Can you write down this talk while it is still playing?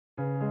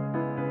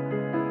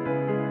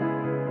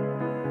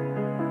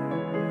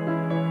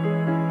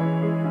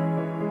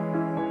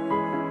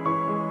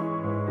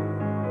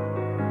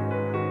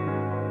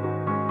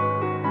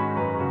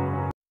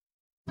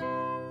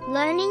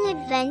learning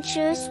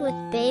adventures with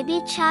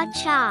baby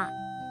Chacha.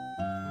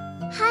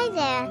 Hi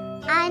there,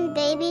 I'm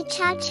baby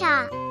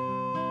Chacha.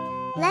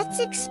 Let's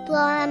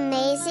explore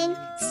amazing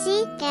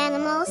sea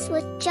animals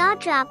with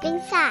jaw-dropping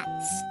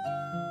facts.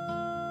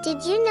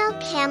 Did you know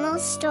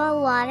camels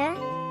store water?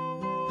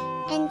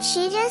 And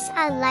cheetahs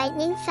are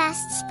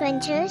lightning-fast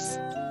sprinters?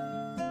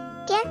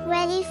 Get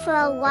ready for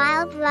a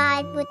wild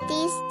ride with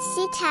these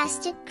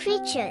sea-tastic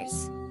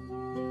creatures.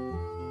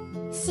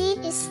 C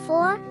is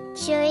for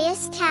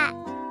curious cat.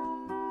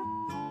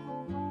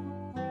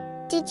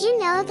 Did you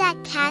know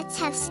that cats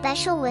have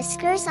special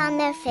whiskers on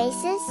their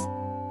faces?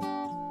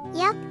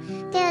 Yup,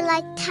 they're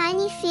like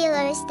tiny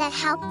feelers that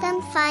help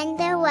them find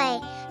their way,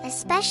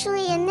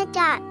 especially in the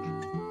dark.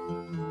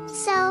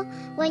 So,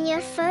 when your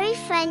furry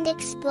friend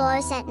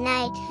explores at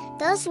night,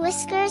 those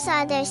whiskers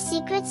are their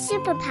secret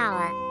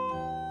superpower.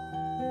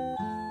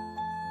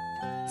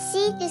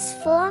 C is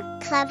for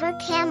clever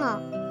camel.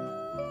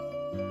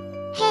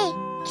 Hey,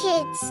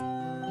 kids!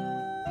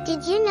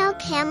 Did you know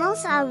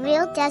camels are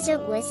real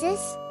desert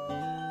whizzes?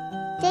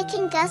 They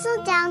can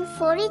guzzle down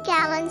 40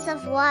 gallons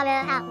of water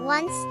at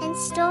once and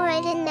store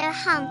it in their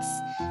humps,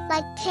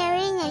 like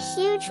carrying a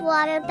huge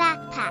water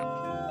backpack.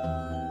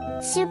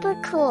 Super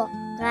cool,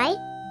 right?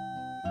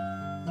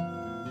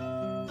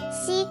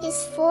 C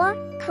is for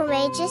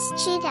courageous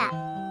cheetah.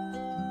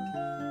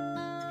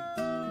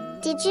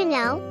 Did you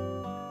know?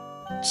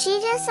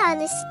 Cheetahs are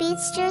the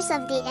speedsters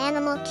of the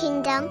animal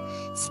kingdom,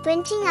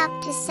 sprinting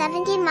up to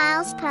 70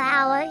 miles per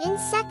hour in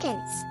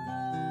seconds.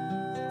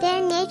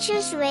 They're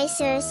nature's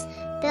racers,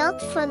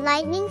 built for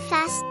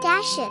lightning-fast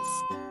dashes.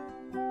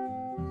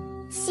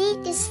 C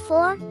is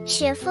for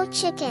cheerful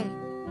chicken.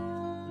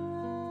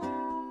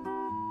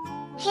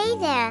 Hey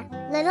there,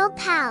 little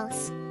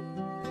pals!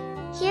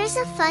 Here's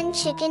a fun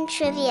chicken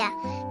trivia.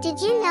 Did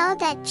you know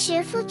that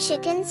cheerful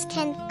chickens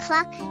can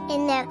cluck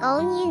in their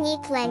own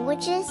unique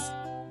languages?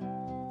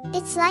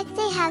 It's like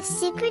they have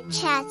secret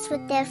chats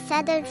with their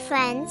feathered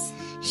friends,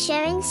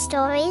 sharing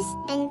stories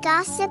and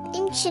gossip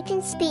in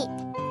chicken speak.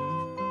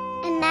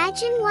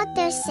 Imagine what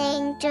they're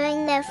saying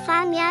during their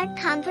farmyard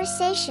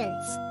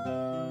conversations.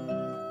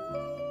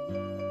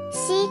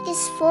 C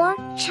is for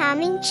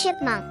charming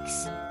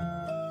chipmunks.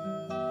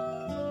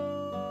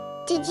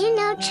 Did you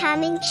know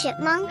charming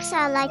chipmunks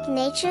are like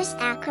nature's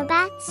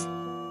acrobats?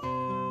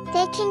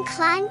 They can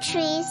climb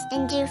trees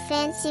and do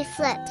fancy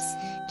flips,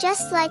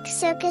 just like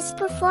circus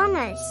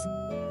performers.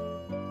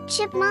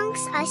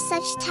 Chipmunks are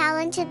such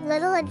talented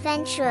little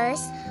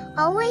adventurers,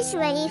 always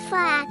ready for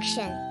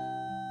action.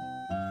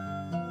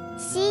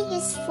 C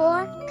is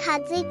for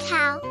cuddly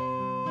cow.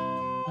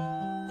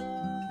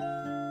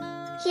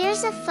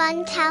 Here's a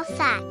fun cow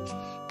fact.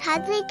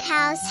 Cuddly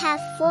cows have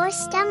 4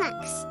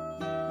 stomachs.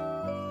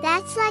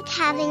 That's like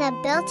having a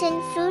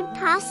built-in food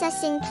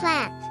processing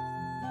plant.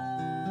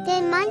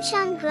 They munch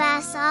on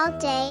grass all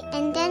day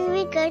and then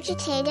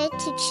regurgitate it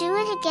to chew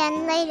it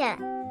again later.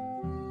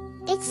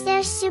 It's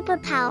their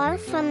superpower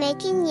for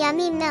making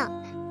yummy milk.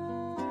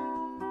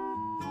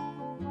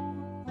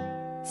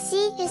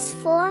 C is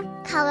for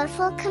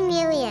colorful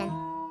chameleon.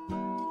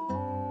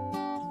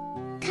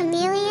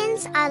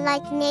 Chameleons are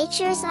like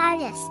nature's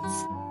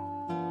artists.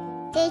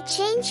 They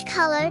change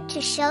color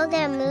to show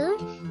their mood,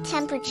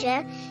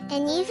 temperature,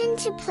 and even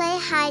to play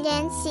hide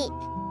and seek.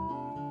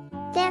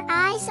 Their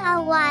eyes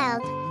are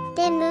wild.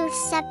 They move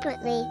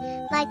separately,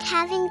 like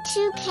having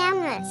 2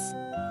 cameras.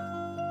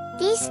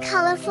 These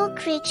colorful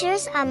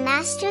creatures are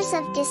masters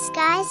of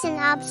disguise and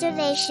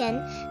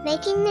observation,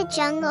 making the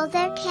jungle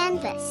their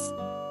canvas.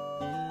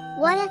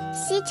 What a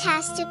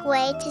sea-tastic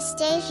way to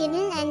stay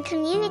hidden and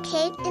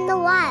communicate in the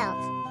wild.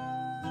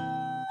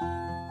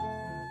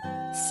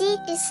 C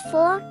is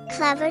for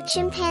clever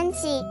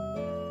chimpanzee.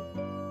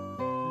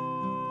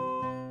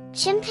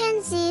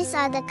 Chimpanzees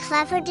are the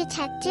clever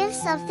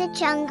detectives of the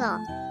jungle.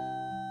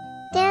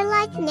 They're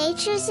like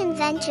nature's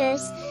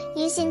inventors,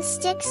 using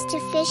sticks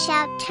to fish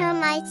out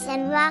termites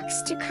and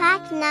rocks to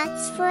crack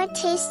nuts for a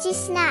tasty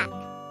snack.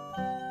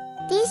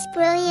 These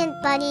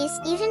brilliant buddies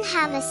even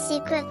have a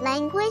secret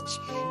language,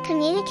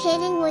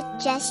 communicating with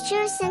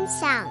gestures and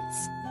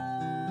sounds.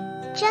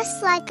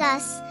 Just like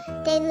us,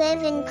 they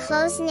live in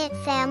close-knit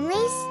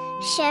families,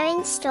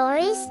 sharing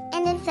stories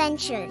and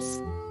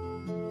adventures.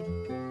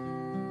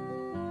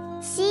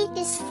 C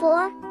is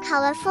for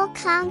colorful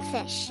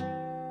clownfish.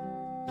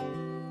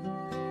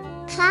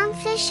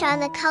 Clownfish are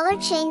the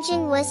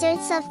color-changing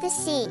wizards of the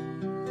sea.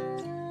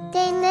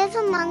 They live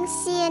among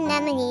sea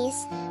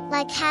anemones,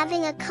 like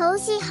having a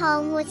cozy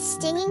home with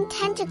stinging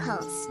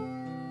tentacles.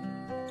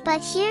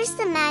 But here's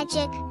the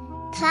magic.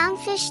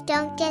 Clownfish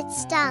don't get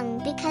stung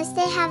because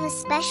they have a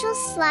special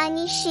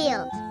slimy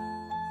shield.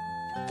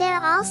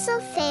 They're also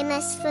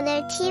famous for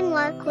their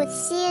teamwork with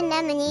sea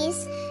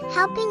anemones,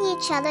 helping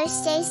each other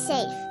stay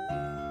safe.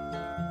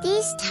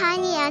 These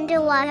tiny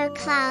underwater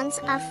clowns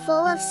are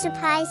full of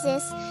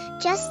surprises,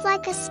 just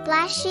like a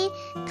splashy,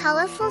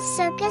 colorful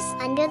circus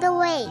under the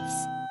waves.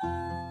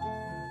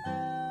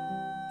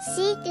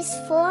 C is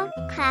for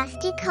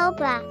crafty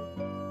cobra.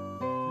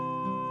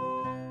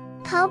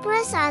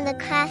 Cobras are the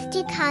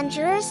crafty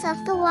conjurers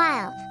of the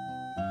wild.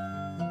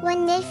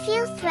 When they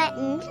feel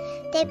threatened,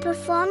 they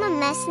perform a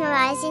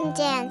mesmerizing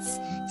dance,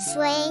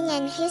 swaying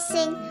and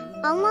hissing,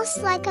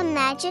 almost like a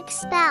magic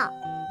spell.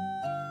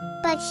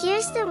 But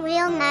here's the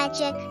real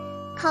magic: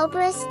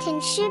 cobras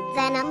can shoot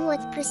venom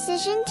with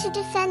precision to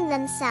defend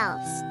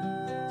themselves.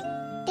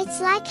 It's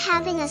like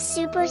having a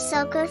super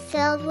soaker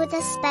filled with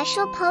a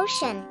special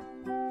potion.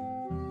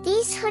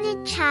 These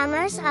hooded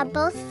charmers are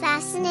both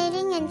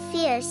fascinating and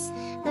fierce,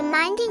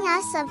 reminding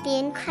us of the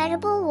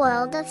incredible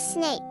world of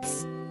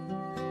snakes.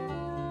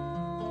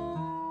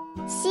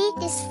 C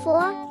is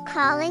for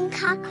crawling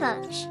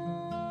cockroach.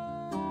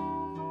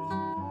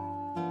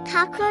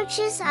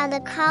 Cockroaches are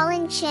the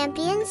crawling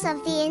champions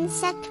of the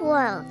insect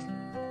world.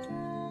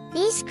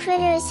 These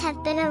critters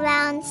have been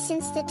around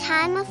since the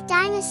time of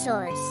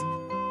dinosaurs.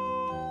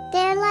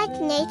 They're like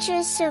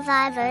nature's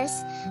survivors,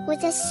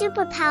 with a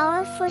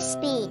superpower for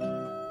speed.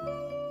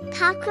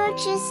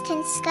 Cockroaches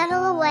can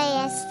scuttle away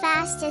as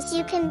fast as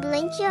you can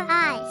blink your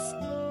eyes.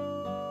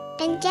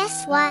 And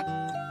guess what?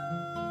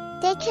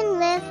 They can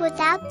live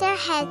without their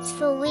heads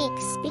for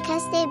weeks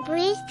because they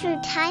breathe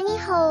through tiny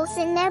holes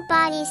in their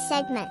body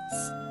segments.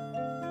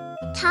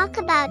 Talk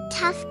about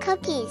tough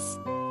cookies.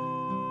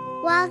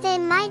 While they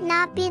might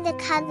not be the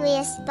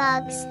cuddliest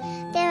bugs,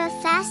 they're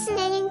a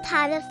fascinating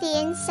part of the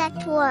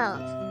insect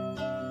world.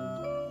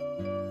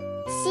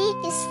 C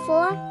is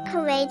for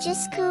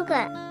courageous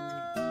cougar.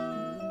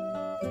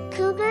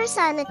 Cougars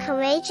are the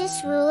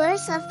courageous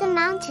rulers of the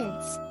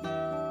mountains.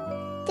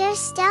 They're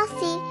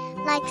stealthy,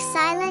 like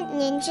silent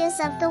ninjas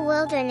of the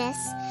wilderness,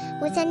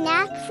 with a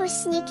knack for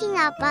sneaking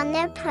up on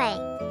their prey.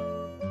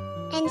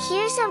 And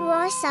here's a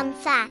roarsome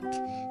fact: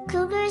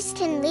 cougars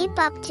can leap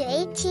up to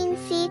 18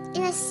 feet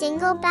in a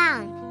single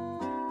bound.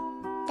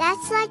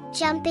 That's like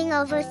jumping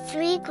over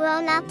 3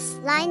 grown-ups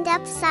lined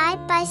up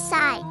side by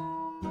side.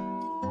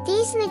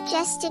 These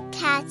majestic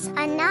cats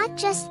are not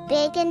just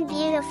big and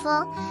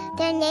beautiful,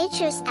 they're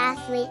nature's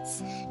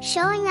athletes,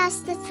 showing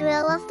us the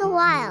thrill of the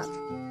wild.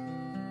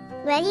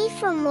 Ready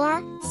for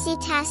more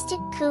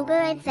Cetastic cougar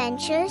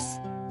adventures?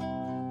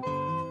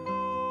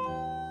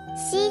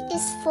 C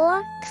is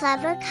for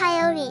clever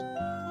coyote.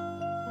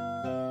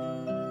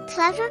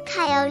 Clever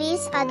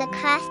coyotes are the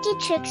crafty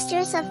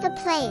tricksters of the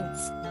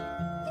plains.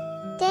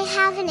 They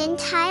have an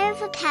entire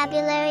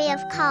vocabulary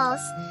of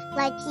calls,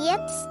 like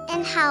yips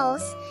and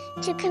howls,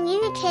 to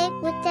communicate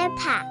with their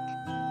pack.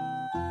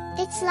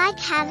 It's like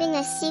having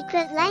a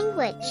secret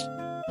language.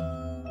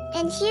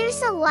 And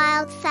here's a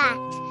wild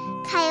fact: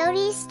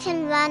 coyotes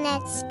can run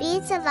at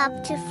speeds of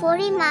up to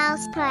 40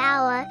 miles per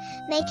hour,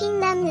 making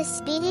them the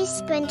speedy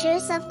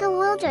sprinters of the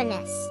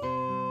wilderness.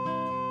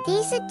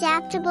 These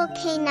adaptable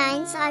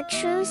canines are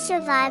true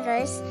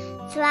survivors,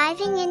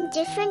 thriving in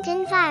different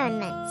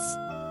environments.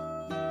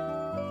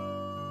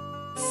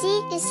 C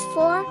is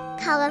for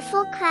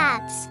colorful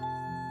crabs.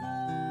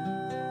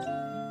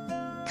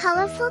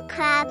 Colorful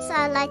crabs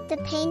are like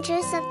the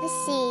painters of the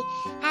sea,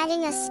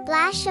 adding a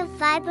splash of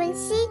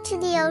vibrancy to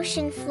the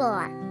ocean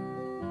floor.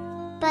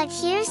 But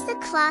here's the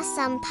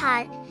clawsome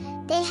part: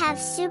 they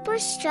have super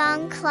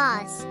strong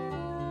claws.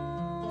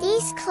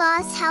 These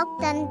claws help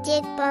them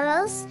dig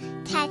burrows,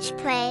 catch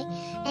prey,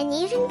 and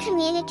even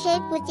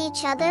communicate with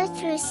each other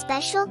through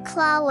special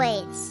claw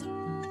waves.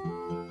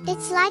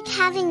 It's like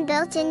having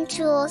built-in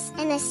tools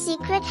and a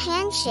secret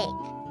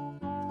handshake.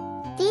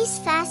 These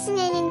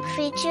fascinating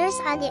creatures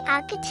are the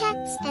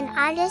architects and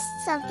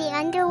artists of the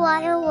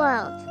underwater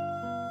world.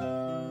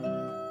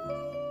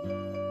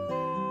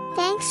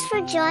 Thanks for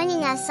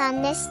joining us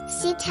on this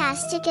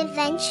Cetastic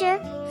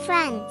adventure,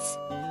 friends.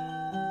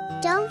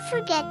 Don't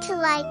forget to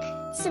like,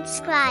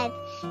 subscribe,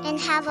 and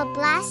have a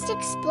blast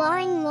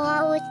exploring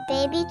more with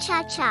baby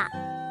Chacha.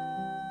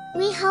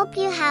 We hope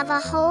you have a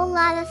whole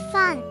lot of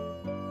fun.